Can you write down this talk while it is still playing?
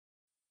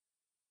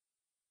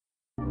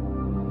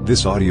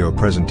This audio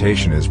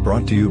presentation is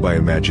brought to you by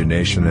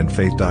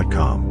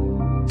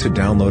imaginationandfaith.com. To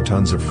download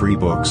tons of free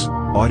books,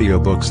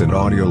 audiobooks and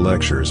audio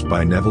lectures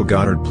by Neville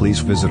Goddard, please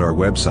visit our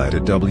website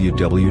at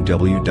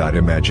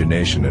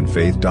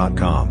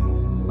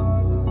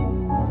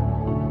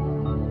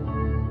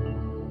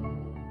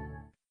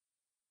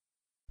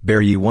www.imaginationandfaith.com.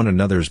 Bear ye one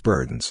another's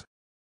burdens.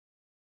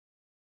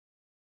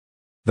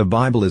 The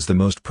Bible is the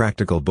most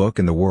practical book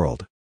in the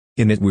world.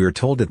 In it we are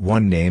told that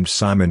one named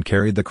Simon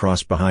carried the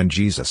cross behind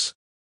Jesus.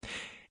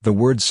 The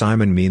word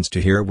Simon means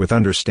to hear with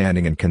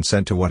understanding and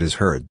consent to what is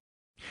heard.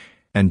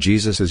 And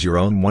Jesus is your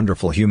own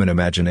wonderful human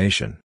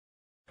imagination.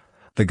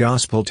 The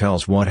Gospel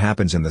tells what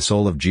happens in the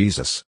soul of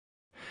Jesus.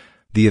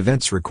 The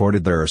events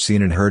recorded there are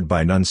seen and heard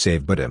by none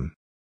save but him.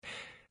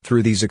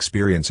 Through these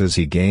experiences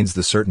he gains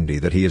the certainty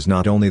that he is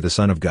not only the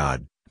Son of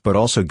God, but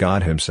also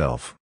God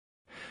himself.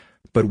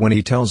 But when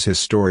he tells his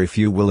story,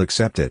 few will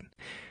accept it,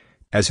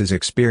 as his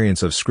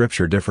experience of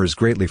Scripture differs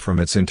greatly from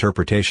its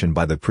interpretation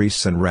by the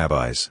priests and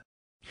rabbis.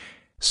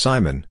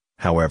 Simon,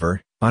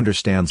 however,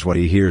 understands what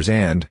he hears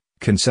and,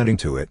 consenting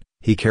to it,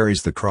 he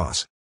carries the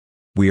cross.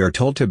 We are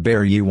told to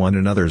bear ye one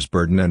another's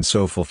burden and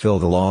so fulfill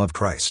the law of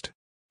Christ.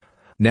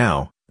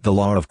 Now, the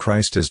law of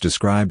Christ is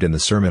described in the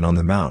Sermon on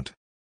the Mount.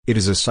 It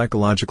is a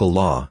psychological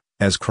law,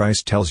 as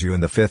Christ tells you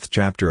in the 5th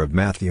chapter of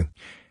Matthew,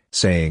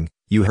 saying,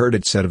 "You heard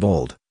it said of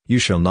old, you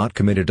shall not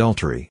commit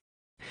adultery.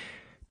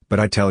 But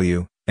I tell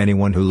you,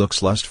 anyone who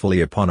looks lustfully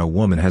upon a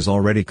woman has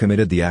already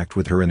committed the act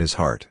with her in his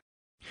heart."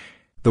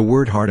 The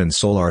word heart and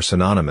soul are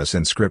synonymous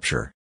in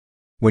Scripture.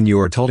 When you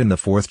are told in the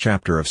 4th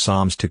chapter of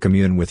Psalms to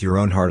commune with your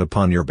own heart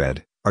upon your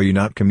bed, are you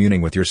not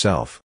communing with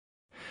yourself?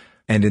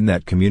 And in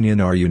that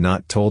communion are you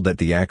not told that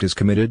the act is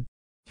committed?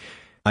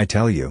 I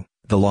tell you,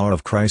 the law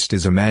of Christ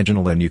is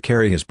imaginal and you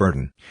carry his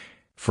burden.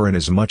 For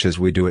inasmuch as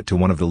we do it to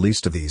one of the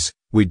least of these,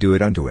 we do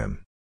it unto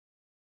him.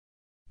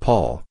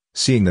 Paul,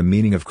 seeing the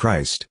meaning of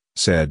Christ,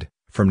 said,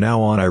 "From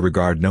now on I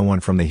regard no one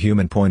from the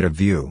human point of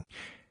view.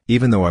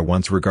 Even though I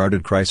once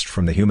regarded Christ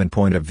from the human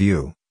point of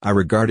view, I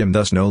regard him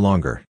thus no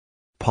longer."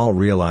 Paul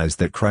realized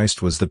that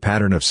Christ was the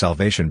pattern of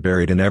salvation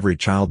buried in every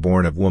child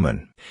born of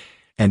woman,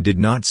 and did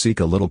not seek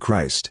a little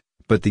Christ,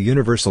 but the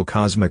universal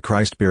cosmic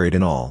Christ buried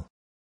in all.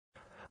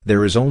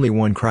 There is only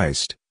one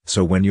Christ,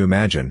 so when you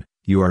imagine,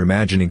 you are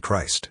imagining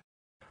Christ.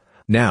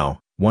 Now,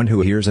 one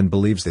who hears and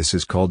believes this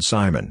is called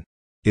Simon.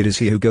 It is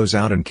he who goes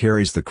out and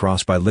carries the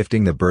cross by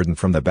lifting the burden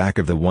from the back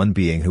of the one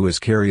being who is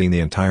carrying the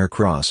entire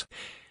cross.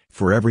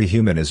 For every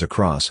human is a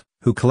cross,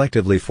 who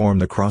collectively form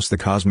the cross the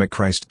cosmic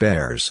Christ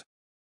bears.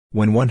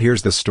 When one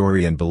hears the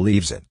story and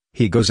believes it,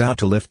 he goes out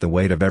to lift the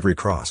weight of every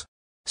cross.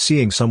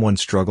 Seeing someone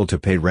struggle to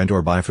pay rent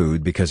or buy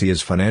food because he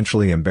is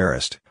financially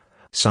embarrassed,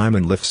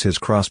 Simon lifts his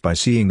cross by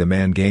seeing the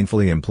man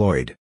gainfully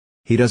employed.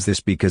 He does this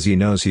because he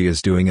knows he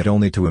is doing it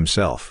only to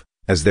himself,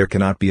 as there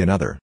cannot be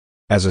another.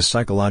 As a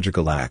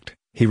psychological act,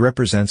 he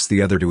represents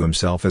the other to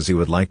himself as he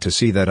would like to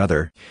see that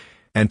other,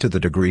 and to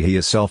the degree he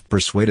is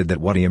self-persuaded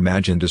that what he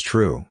imagined is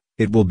true,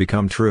 it will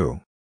become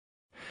true.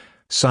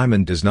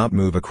 Simon does not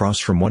move across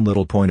from one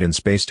little point in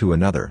space to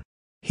another.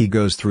 He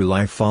goes through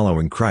life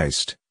following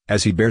Christ,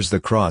 as he bears the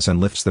cross and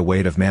lifts the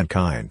weight of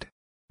mankind.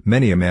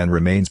 Many a man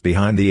remains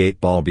behind the 8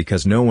 ball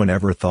because no one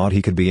ever thought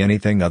he could be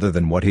anything other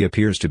than what he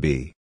appears to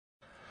be.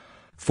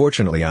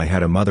 Fortunately, I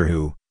had a mother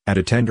who, at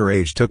a tender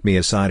age, took me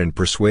aside and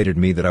persuaded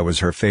me that I was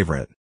her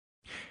favorite.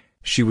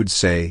 She would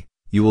say,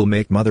 "You will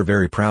make mother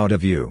very proud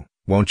of you,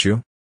 won't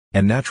you?"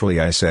 And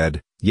naturally I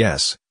said,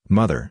 "Yes,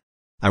 mother."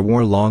 I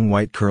wore long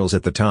white curls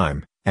at the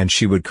time, and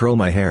she would curl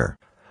my hair,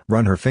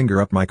 run her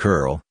finger up my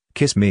curl,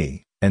 kiss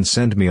me, and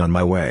send me on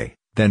my way,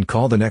 then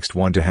call the next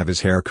one to have his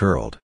hair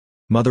curled.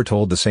 Mother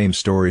told the same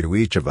story to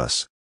each of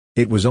us.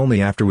 It was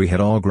only after we had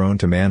all grown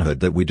to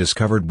manhood that we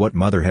discovered what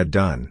mother had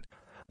done.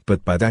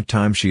 But by that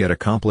time she had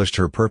accomplished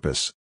her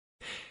purpose.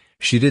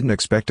 She didn't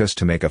expect us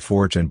to make a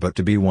fortune but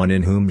to be one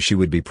in whom she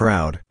would be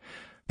proud.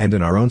 And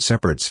in our own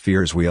separate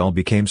spheres we all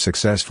became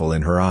successful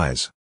in her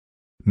eyes.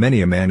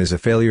 Many a man is a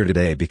failure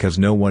today because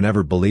no one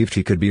ever believed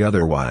he could be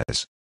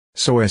otherwise.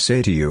 So I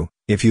say to you,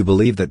 if you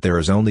believe that there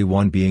is only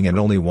one being and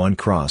only one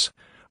cross,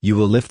 you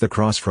will lift the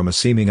cross from a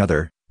seeming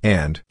other,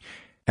 and,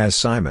 as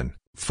Simon,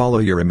 follow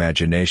your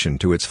imagination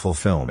to its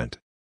fulfillment.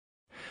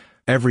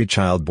 Every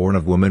child born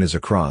of woman is a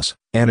cross,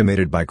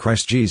 animated by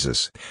Christ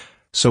Jesus.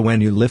 So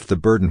when you lift the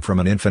burden from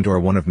an infant or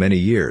one of many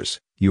years,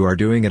 you are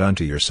doing it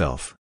unto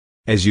yourself.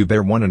 As you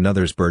bear one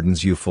another's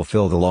burdens you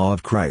fulfill the law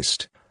of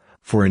Christ.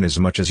 For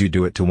inasmuch as you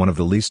do it to one of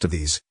the least of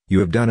these, you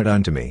have done it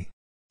unto me.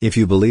 If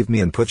you believe me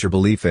and put your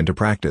belief into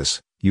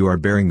practice, you are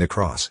bearing the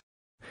cross.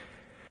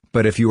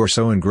 But if you are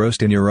so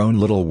engrossed in your own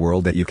little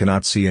world that you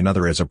cannot see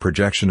another as a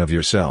projection of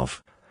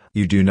yourself,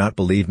 you do not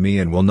believe me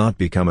and will not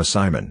become a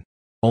Simon.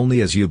 Only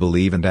as you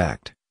believe and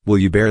act, will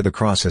you bear the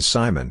cross as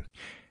Simon.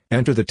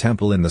 Enter the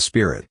temple in the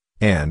Spirit,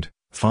 and,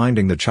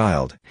 finding the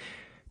child,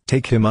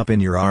 take him up in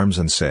your arms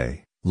and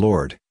say,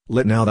 "Lord,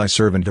 let now thy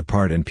servant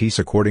depart in peace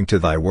according to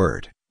thy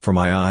word, for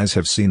my eyes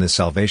have seen the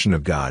salvation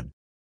of God."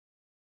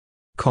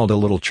 Called a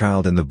little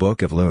child in the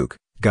book of Luke,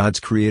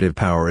 God's creative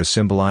power is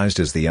symbolized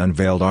as the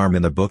unveiled arm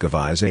in the book of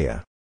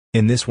Isaiah.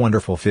 In this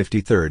wonderful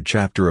 53rd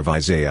chapter of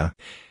Isaiah,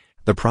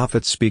 the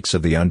prophet speaks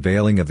of the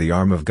unveiling of the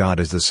arm of God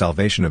as the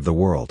salvation of the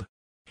world.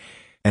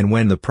 And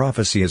when the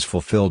prophecy is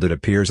fulfilled, it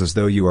appears as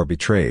though you are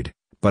betrayed,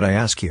 but I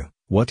ask you,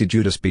 what did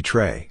Judas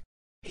betray?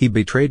 He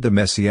betrayed the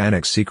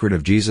messianic secret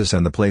of Jesus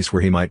and the place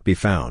where he might be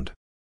found.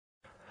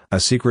 A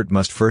secret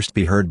must first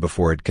be heard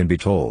before it can be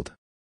told.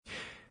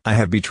 I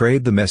have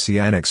betrayed the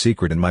messianic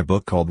secret in my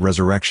book called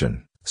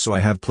Resurrection, so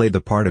I have played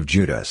the part of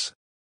Judas.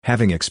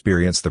 Having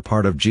experienced the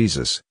part of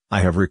Jesus,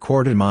 I have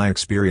recorded my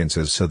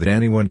experiences so that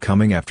anyone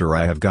coming after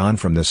I have gone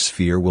from this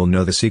sphere will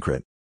know the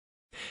secret.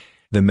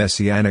 The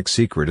messianic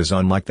secret is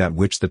unlike that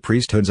which the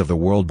priesthoods of the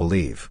world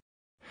believe.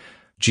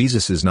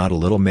 Jesus is not a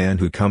little man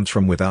who comes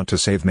from without to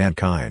save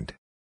mankind.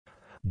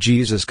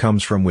 Jesus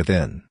comes from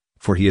within,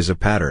 for he is a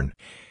pattern,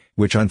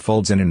 which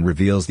unfolds in and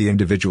reveals the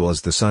individual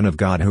as the Son of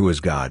God who is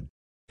God.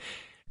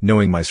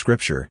 Knowing my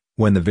scripture,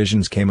 when the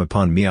visions came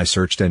upon me I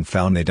searched and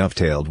found they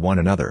dovetailed one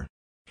another.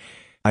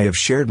 I have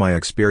shared my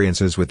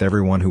experiences with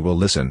everyone who will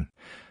listen,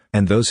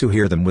 and those who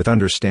hear them with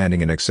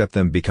understanding and accept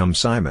them become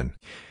Simon,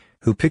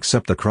 who picks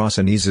up the cross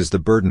and eases the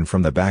burden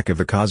from the back of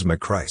the cosmic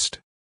Christ.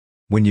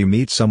 When you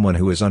meet someone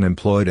who is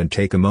unemployed and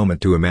take a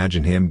moment to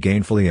imagine him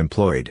gainfully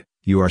employed,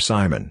 you are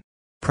Simon.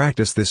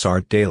 Practice this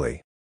art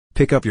daily.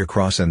 Pick up your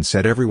cross and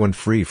set everyone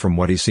free from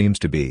what he seems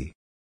to be.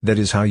 That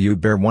is how you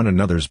bear one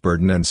another's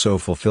burden and so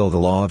fulfill the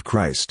law of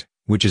Christ,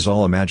 which is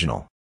all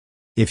imaginal.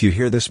 If you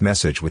hear this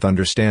message with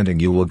understanding,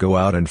 you will go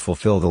out and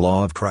fulfill the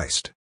law of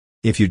Christ.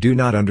 If you do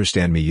not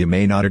understand me, you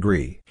may not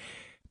agree.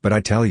 But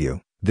I tell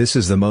you, this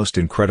is the most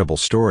incredible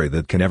story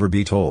that can ever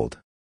be told.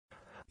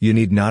 You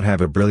need not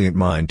have a brilliant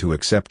mind to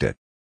accept it.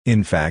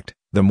 In fact,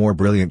 the more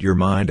brilliant your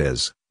mind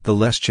is, the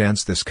less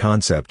chance this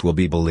concept will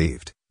be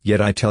believed,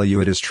 yet I tell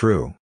you it is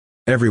true.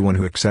 Everyone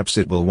who accepts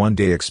it will one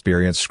day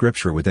experience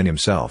Scripture within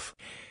himself.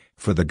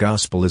 For the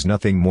gospel is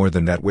nothing more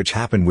than that which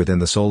happened within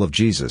the soul of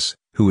Jesus,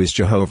 who is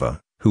Jehovah,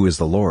 who is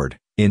the Lord,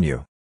 in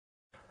you.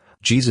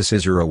 Jesus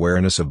is your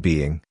awareness of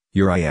being,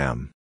 your I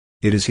am.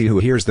 It is he who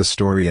hears the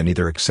story and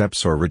either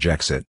accepts or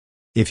rejects it.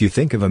 If you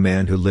think of a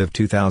man who lived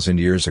 2,000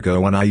 years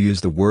ago and I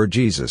use the word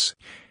Jesus,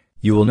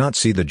 you will not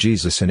see the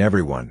Jesus in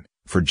everyone,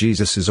 for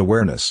Jesus is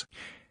awareness,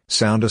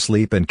 sound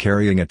asleep and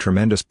carrying a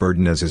tremendous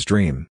burden as his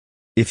dream.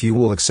 If you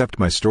will accept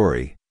my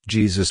story,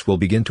 Jesus will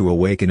begin to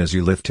awaken as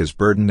you lift his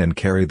burden and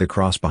carry the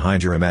cross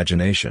behind your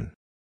imagination.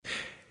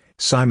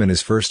 Simon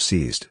is first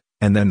seized,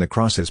 and then the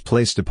cross is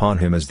placed upon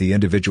him as the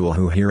individual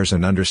who hears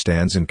and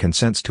understands and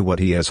consents to what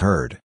he has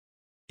heard.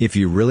 If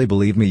you really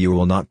believe me, you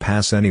will not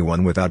pass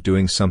anyone without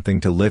doing something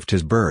to lift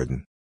his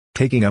burden.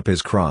 Taking up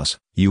his cross,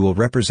 you will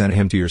represent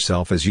him to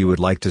yourself as you would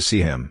like to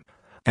see him.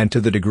 And to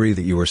the degree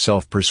that you are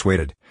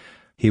self-persuaded,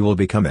 he will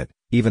become it,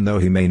 even though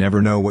he may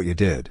never know what you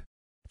did.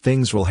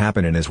 Things will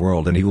happen in his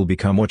world and he will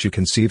become what you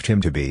conceived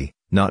him to be,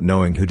 not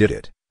knowing who did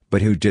it,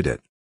 but who did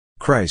it.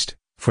 Christ,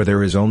 for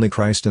there is only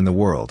Christ in the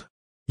world.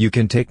 You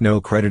can take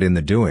no credit in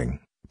the doing,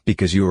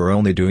 because you are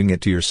only doing it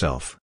to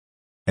yourself.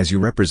 As you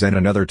represent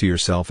another to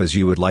yourself as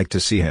you would like to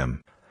see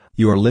him,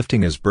 you are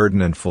lifting his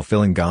burden and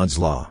fulfilling God's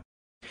law.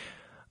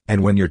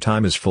 And when your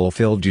time is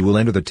fulfilled, you will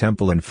enter the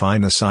temple and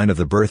find the sign of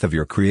the birth of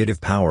your creative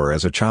power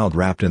as a child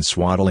wrapped in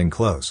swaddling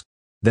clothes.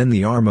 Then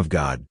the arm of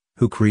God,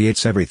 who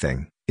creates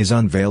everything, is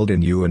unveiled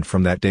in you, and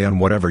from that day on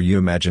whatever you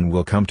imagine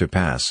will come to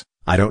pass.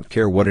 I don't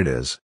care what it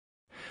is.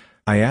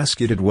 I ask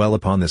you to dwell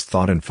upon this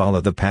thought and follow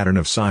the pattern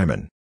of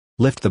Simon.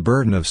 Lift the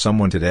burden of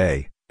someone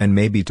today, and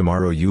maybe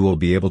tomorrow you will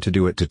be able to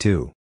do it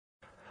too.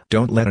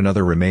 Don't let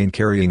another remain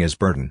carrying his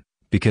burden,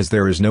 because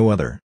there is no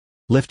other.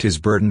 Lift his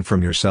burden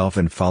from yourself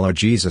and follow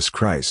Jesus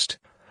Christ,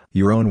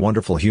 your own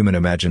wonderful human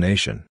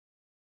imagination.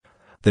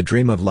 The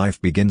dream of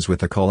life begins with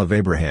the call of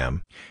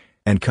Abraham,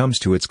 and comes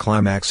to its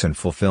climax and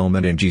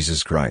fulfillment in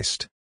Jesus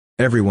Christ.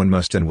 Everyone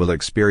must and will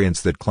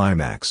experience that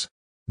climax.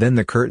 Then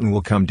the curtain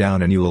will come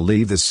down and you will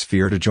leave this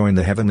sphere to join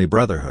the heavenly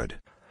brotherhood,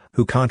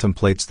 who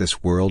contemplates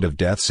this world of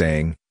death,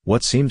 saying,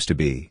 "What seems to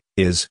be,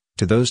 is,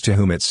 to those to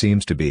whom it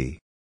seems to be."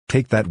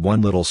 Take that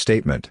one little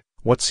statement,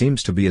 "What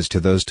seems to be is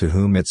to those to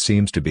whom it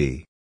seems to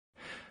be."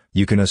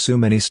 You can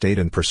assume any state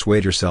and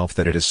persuade yourself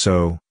that it is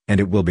so, and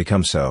it will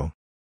become so.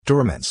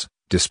 Torments,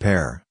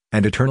 despair,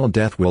 and eternal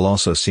death will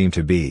also seem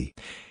to be.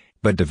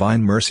 But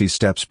divine mercy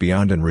steps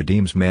beyond and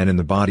redeems man in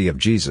the body of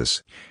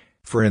Jesus.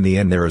 For in the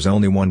end there is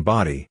only one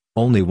body,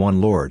 only one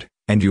Lord,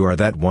 and you are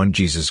that one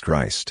Jesus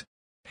Christ.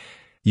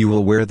 You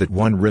will wear that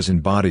one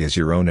risen body as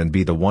your own and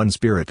be the one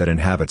Spirit that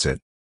inhabits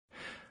it.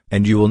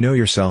 And you will know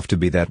yourself to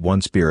be that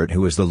one Spirit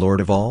who is the Lord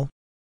of all.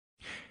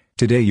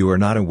 Today you are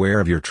not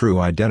aware of your true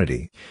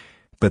identity.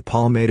 But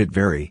Paul made it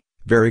very,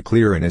 very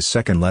clear in his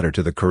second letter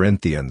to the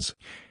Corinthians,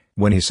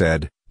 when he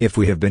said, "If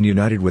we have been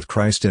united with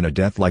Christ in a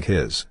death like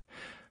his,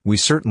 we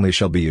certainly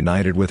shall be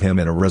united with him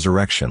in a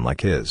resurrection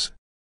like his."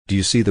 Do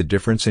you see the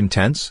difference in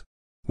tense?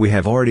 We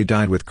have already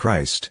died with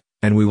Christ,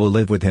 and we will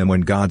live with him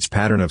when God's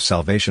pattern of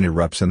salvation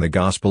erupts and the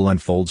gospel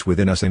unfolds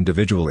within us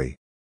individually.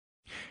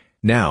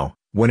 Now,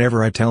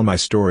 whenever I tell my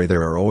story,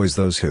 there are always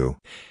those who,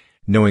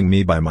 knowing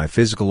me by my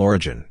physical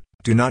origin,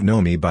 do not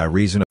know me by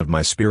reason of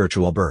my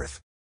spiritual birth.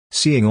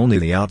 Seeing only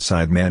the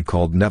outside man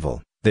called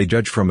Neville, they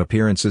judge from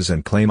appearances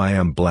and claim I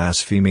am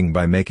blaspheming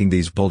by making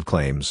these bold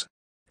claims.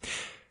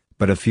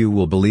 But a few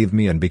will believe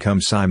me and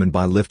become Simon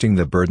by lifting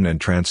the burden and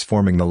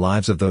transforming the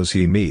lives of those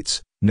he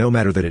meets, no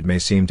matter that it may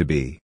seem to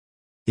be.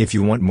 If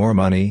you want more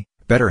money,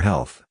 better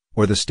health,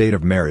 or the state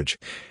of marriage,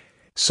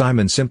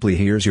 Simon simply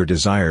hears your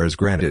desire is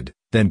granted,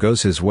 then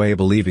goes his way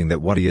believing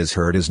that what he has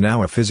heard is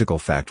now a physical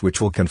fact which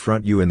will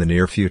confront you in the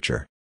near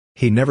future.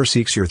 He never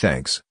seeks your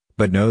thanks,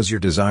 but knows your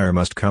desire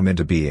must come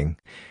into being.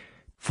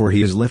 For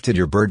he has lifted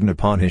your burden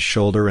upon his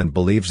shoulder and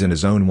believes in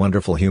his own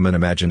wonderful human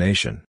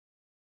imagination.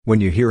 When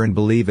you hear and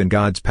believe in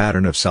God's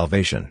pattern of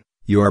salvation,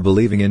 you are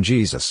believing in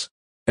Jesus.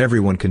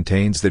 Everyone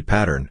contains that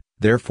pattern,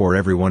 therefore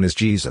everyone is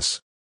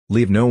Jesus.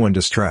 Leave no one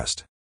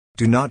distressed.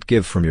 Do not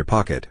give from your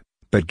pocket,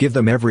 but give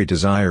them every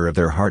desire of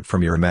their heart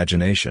from your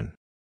imagination.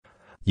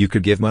 You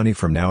could give money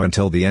from now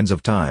until the ends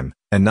of time,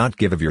 and not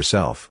give of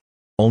yourself.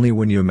 Only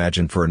when you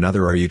imagine for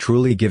another are you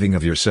truly giving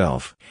of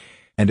yourself.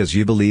 And as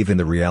you believe in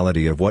the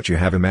reality of what you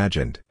have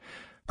imagined,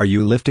 are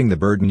you lifting the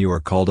burden you are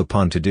called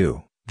upon to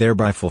do,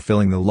 thereby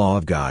fulfilling the law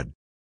of God.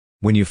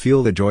 When you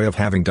feel the joy of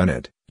having done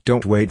it,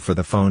 don't wait for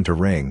the phone to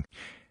ring.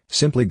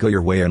 Simply go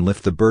your way and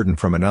lift the burden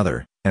from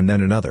another, and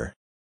then another.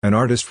 An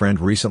artist friend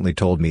recently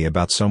told me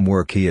about some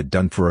work he had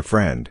done for a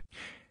friend,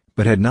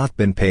 but had not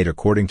been paid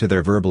according to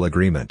their verbal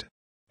agreement.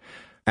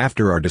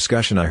 After our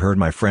discussion I heard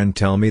my friend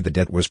tell me the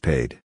debt was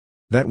paid.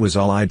 That was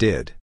all I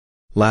did.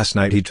 Last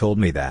night he told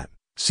me that,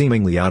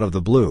 seemingly out of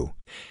the blue,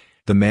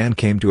 the man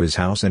came to his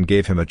house and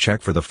gave him a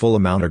check for the full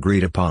amount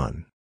agreed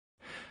upon.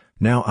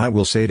 Now I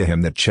will say to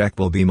him that check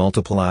will be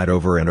multiplied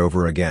over and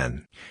over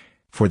again,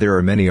 for there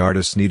are many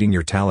artists needing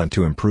your talent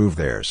to improve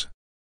theirs.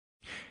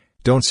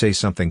 Don't say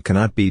something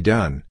cannot be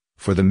done,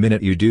 for the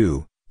minute you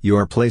do, you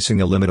are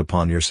placing a limit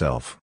upon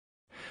yourself.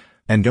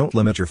 And don't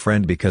limit your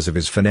friend because of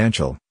his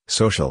financial,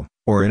 social,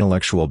 or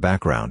intellectual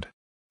background.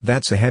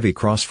 That's a heavy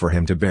cross for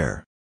him to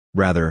bear.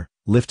 Rather,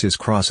 lift his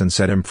cross and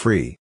set him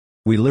free.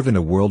 We live in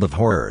a world of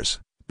horrors,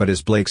 but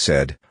as Blake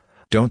said,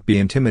 don't be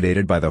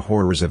intimidated by the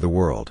horrors of the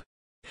world.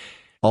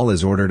 All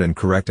is ordered and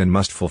correct and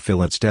must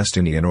fulfill its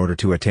destiny in order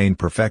to attain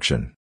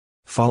perfection.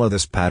 Follow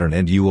this pattern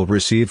and you will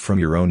receive from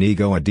your own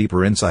ego a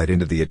deeper insight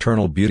into the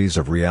eternal beauties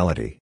of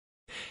reality.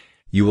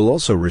 You will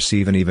also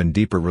receive an even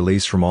deeper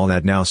release from all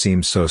that now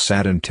seems so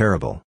sad and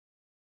terrible.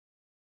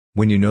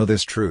 When you know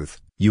this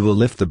truth, you will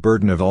lift the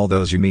burden of all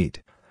those you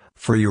meet.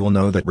 For you will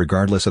know that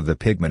regardless of the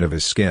pigment of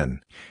his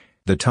skin,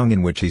 the tongue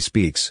in which he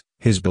speaks,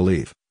 his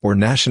belief, or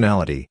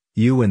nationality,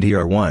 you and he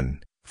are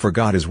one, for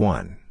God is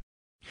one.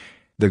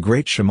 The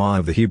great Shema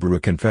of the Hebrew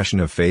Confession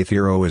of Faith,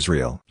 Hear, O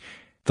Israel,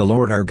 the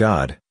Lord our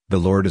God, the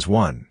Lord is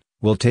one,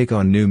 will take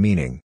on new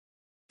meaning.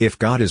 If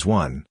God is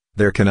one,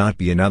 there cannot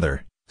be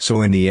another,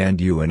 so in the end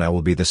you and I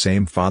will be the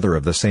same Father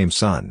of the same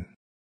Son.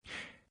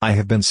 I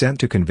have been sent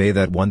to convey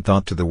that one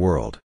thought to the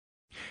world.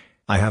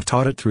 I have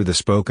taught it through the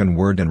spoken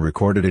word and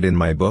recorded it in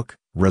my book,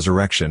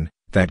 Resurrection,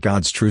 that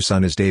God's true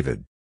Son is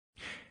David.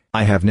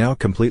 I have now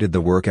completed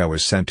the work I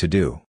was sent to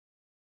do.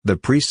 The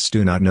priests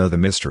do not know the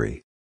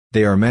mystery.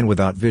 They are men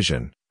without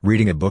vision,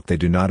 reading a book they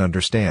do not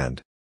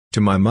understand.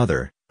 To my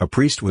mother, a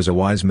priest was a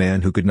wise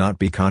man who could not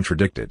be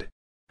contradicted.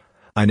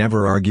 I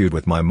never argued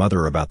with my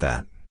mother about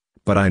that.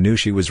 But I knew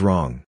she was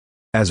wrong.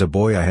 As a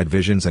boy I had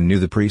visions and knew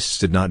the priests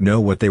did not know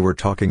what they were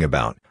talking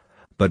about.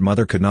 But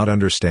mother could not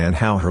understand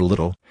how her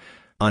little,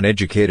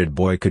 uneducated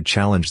boy could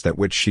challenge that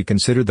which she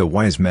considered the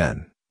wise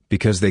men,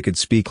 because they could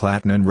speak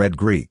Latin and read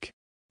Greek.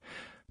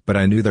 But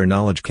I knew their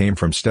knowledge came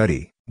from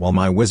study, while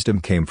my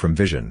wisdom came from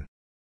vision.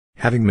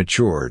 Having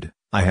matured,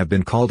 I have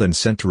been called and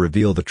sent to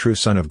reveal the true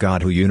Son of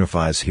God who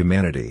unifies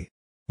humanity.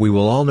 We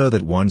will all know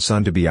that one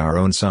Son to be our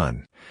own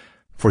Son,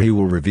 for he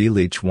will reveal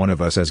each one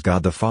of us as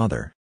God the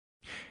Father.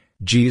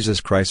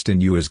 Jesus Christ in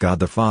you is God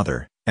the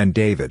Father, and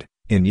David,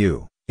 in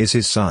you, is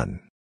his Son.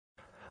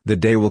 The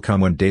day will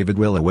come when David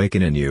will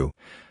awaken in you,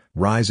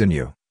 rise in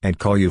you, and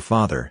call you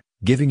Father,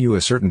 giving you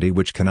a certainty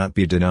which cannot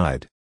be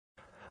denied.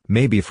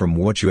 Maybe from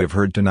what you have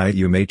heard tonight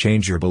you may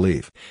change your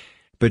belief,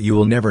 but you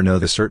will never know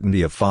the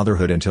certainty of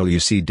fatherhood until you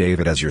see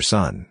David as your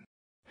son.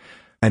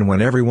 And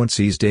when everyone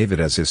sees David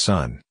as his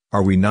son,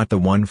 are we not the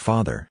one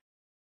Father?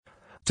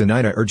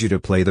 Tonight I urge you to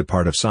play the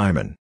part of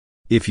Simon.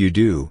 If you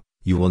do,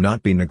 you will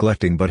not be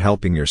neglecting but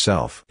helping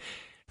yourself.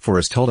 For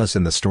as told us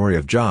in the story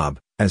of Job,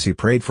 as he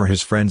prayed for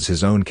his friends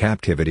his own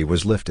captivity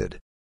was lifted.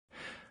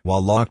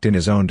 While locked in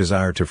his own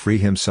desire to free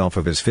himself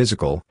of his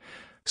physical,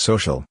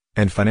 social,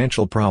 and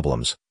financial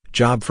problems,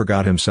 Job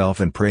forgot himself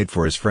and prayed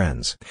for his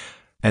friends.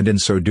 And in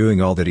so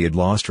doing all that he had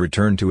lost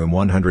returned to him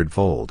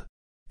 100-fold.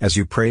 As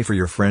you pray for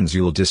your friends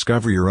you will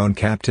discover your own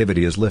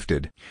captivity is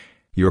lifted.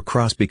 Your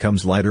cross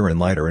becomes lighter and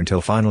lighter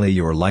until finally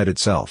you are light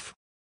itself.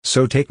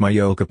 So take my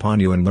yoke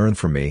upon you and learn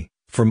from me,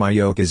 for my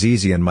yoke is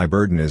easy and my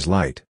burden is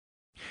light.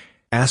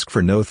 Ask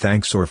for no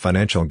thanks or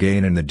financial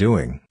gain in the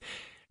doing.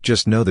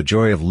 Just know the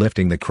joy of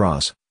lifting the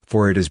cross,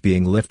 for it is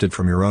being lifted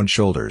from your own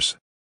shoulders.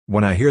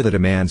 When I hear that a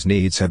man's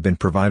needs have been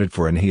provided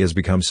for and he has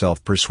become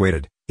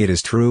self-persuaded, it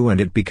is true and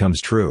it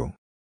becomes true.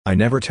 I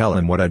never tell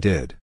him what I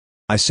did.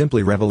 I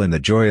simply revel in the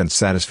joy and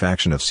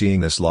satisfaction of seeing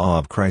this law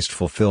of Christ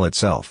fulfill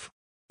itself.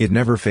 It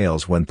never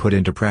fails when put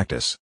into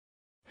practice.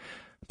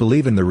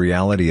 Believe in the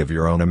reality of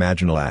your own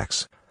imaginal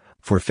acts,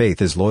 for faith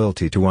is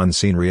loyalty to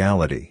unseen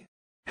reality.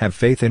 Have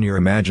faith in your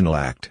imaginal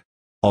act.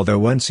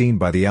 Although unseen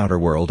by the outer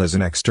world as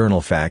an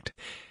external fact,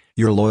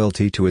 your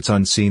loyalty to its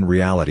unseen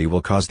reality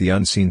will cause the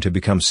unseen to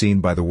become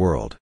seen by the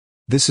world.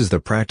 This is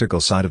the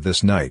practical side of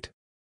this night.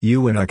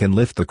 You and I can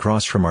lift the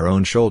cross from our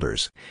own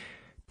shoulders.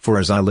 For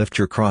as I lift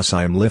your cross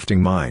I am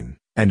lifting mine,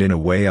 and in a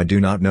way I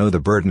do not know the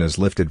burden is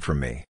lifted from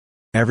me.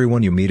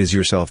 Everyone you meet is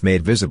yourself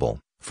made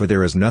visible, for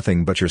there is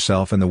nothing but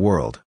yourself in the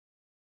world.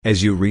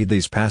 As you read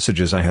these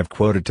passages I have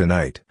quoted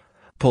tonight,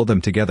 pull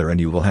them together and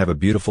you will have a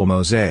beautiful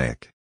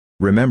mosaic.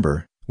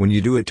 Remember, when you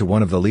do it to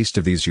one of the least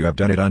of these you have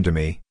done it unto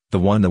me, the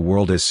one the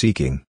world is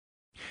seeking.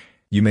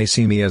 You may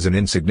see me as an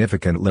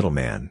insignificant little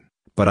man,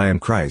 but I am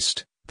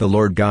Christ, the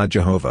Lord God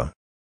Jehovah.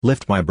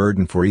 Lift my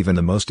burden for even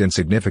the most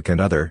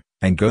insignificant other,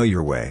 and go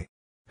your way.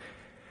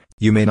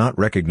 You may not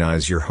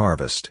recognize your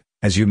harvest,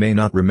 as you may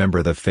not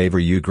remember the favor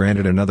you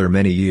granted another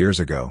many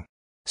years ago.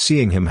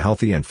 Seeing him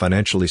healthy and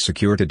financially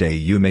secure today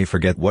you may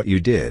forget what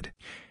you did.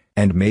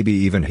 And maybe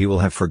even he will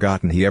have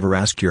forgotten he ever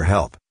asked your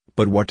help,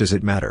 but what does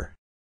it matter?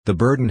 The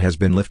burden has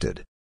been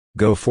lifted.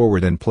 Go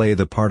forward and play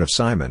the part of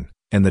Simon,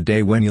 and the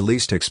day when you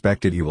least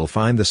expect it you will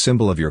find the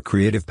symbol of your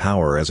creative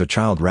power as a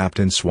child wrapped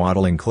in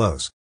swaddling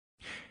clothes.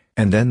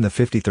 And then the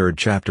 53rd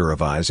chapter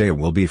of Isaiah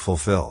will be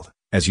fulfilled,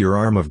 as your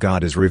arm of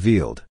God is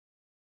revealed.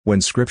 When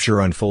Scripture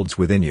unfolds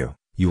within you,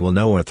 you will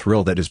know a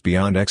thrill that is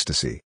beyond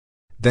ecstasy.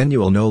 Then you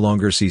will no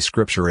longer see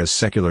Scripture as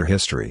secular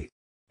history.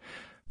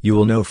 You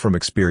will know from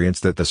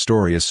experience that the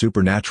story is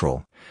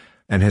supernatural,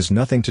 and has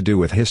nothing to do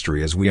with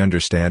history as we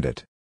understand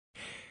it.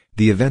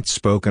 The events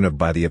spoken of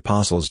by the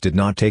apostles did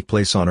not take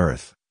place on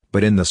earth,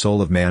 but in the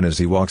soul of man as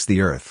he walks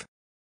the earth.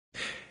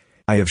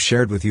 I have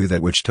shared with you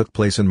that which took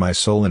place in my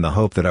soul in the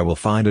hope that I will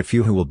find a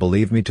few who will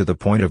believe me to the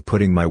point of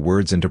putting my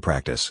words into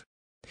practice.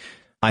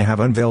 I have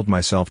unveiled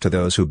myself to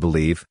those who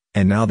believe,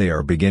 and now they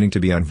are beginning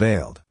to be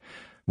unveiled,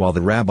 while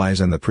the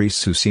rabbis and the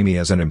priests who see me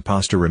as an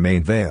impostor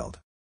remain veiled.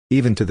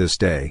 Even to this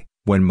day,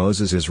 when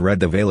Moses is read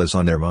the veil is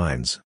on their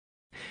minds.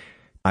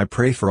 I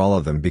pray for all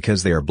of them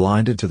because they are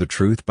blinded to the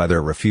truth by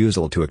their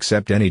refusal to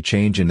accept any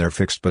change in their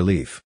fixed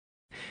belief.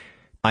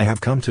 I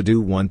have come to do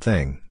one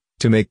thing,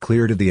 to make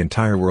clear to the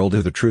entire world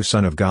who the true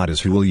Son of God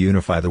is who will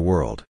unify the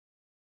world.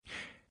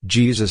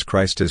 Jesus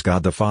Christ is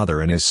God the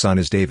Father and his Son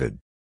is David.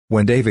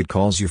 When David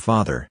calls you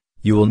Father,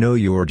 you will know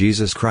you are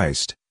Jesus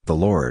Christ, the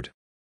Lord.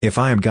 If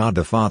I am God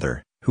the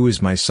Father, who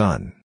is my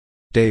Son?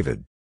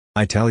 David.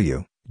 I tell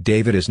you,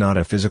 David is not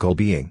a physical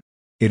being.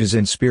 It is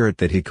in spirit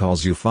that he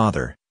calls you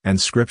Father, and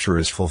Scripture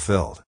is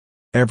fulfilled.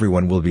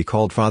 Everyone will be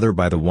called Father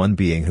by the one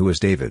being who is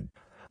David.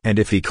 And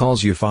if he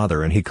calls you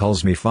Father and he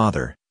calls me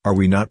Father, are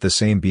we not the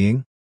same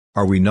being?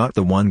 Are we not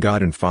the one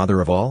God and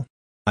Father of all?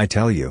 I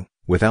tell you,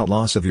 without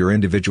loss of your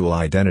individual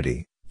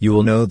identity, you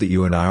will know that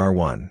you and I are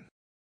one.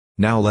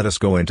 Now let us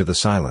go into the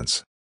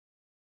silence.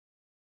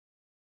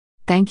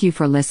 Thank you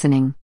for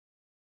listening.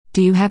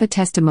 Do you have a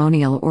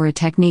testimonial or a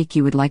technique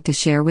you would like to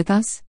share with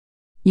us?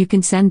 You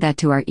can send that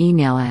to our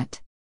email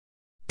at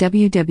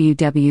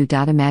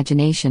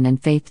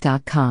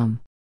www.imaginationandfaith.com.